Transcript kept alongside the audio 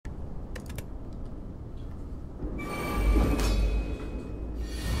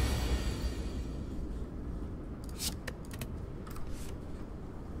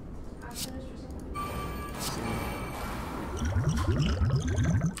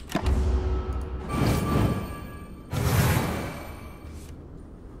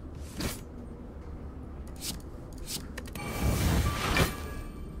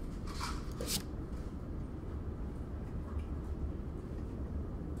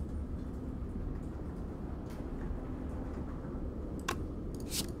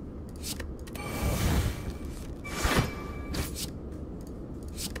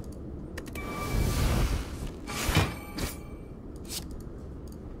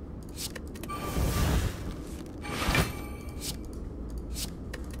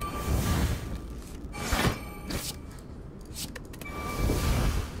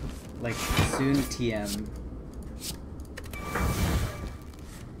soon TM.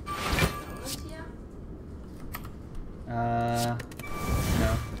 No.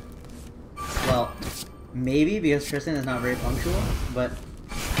 Well, maybe because Tristan is not very punctual, but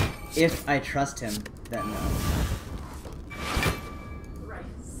if I trust him, then no. Right,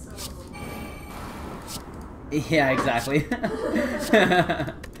 so... Yeah, exactly.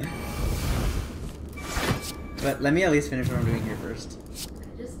 But let me at least finish what I'm doing here first.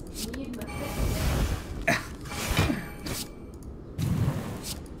 I just need my pick.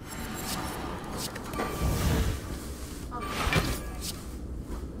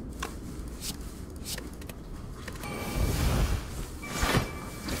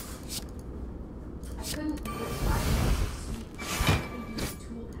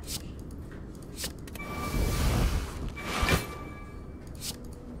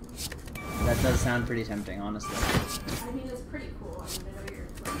 That does sound pretty tempting, honestly. I mean, it's pretty cool. I mean, I know you're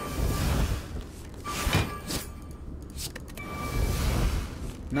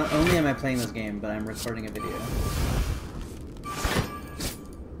Not only am I playing this game, but I'm recording a video.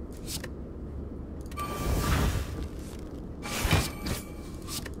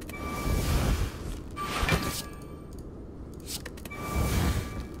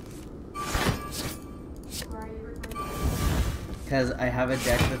 Because I have a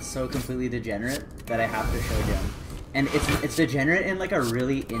deck that's so completely degenerate that I have to show Jem. And it's degenerate in like a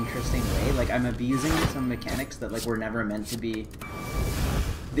really interesting way. Like I'm abusing some mechanics that like were never meant to be.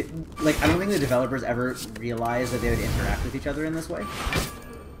 Like I don't think the developers ever realized that they would interact with each other in this way.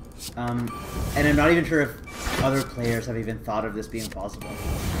 And I'm not even sure if other players have even thought of this being possible.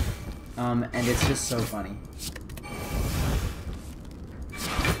 And it's just so funny.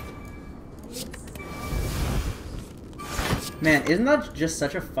 Man, isn't that just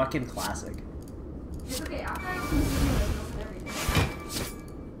such a fucking classic? It's okay, after I open the everything.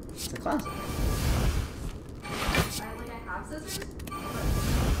 It's a classic. I have scissors, but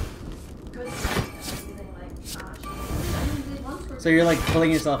good scissors using like So you're like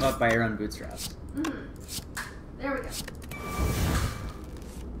pulling yourself up by your own bootstraps. Mm-hmm. There we go. So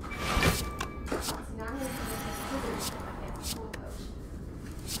now I'm gonna put scissors in my fancy tool pouch.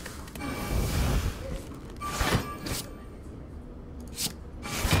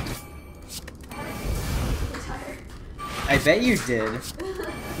 I bet you did.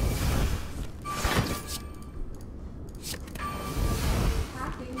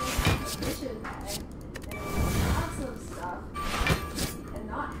 Packing this mission bag and have some stuff and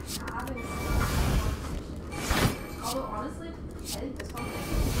not having stuff competition. Although honestly, I think this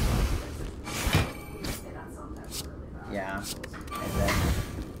competition that's something that we're really bad. Yeah.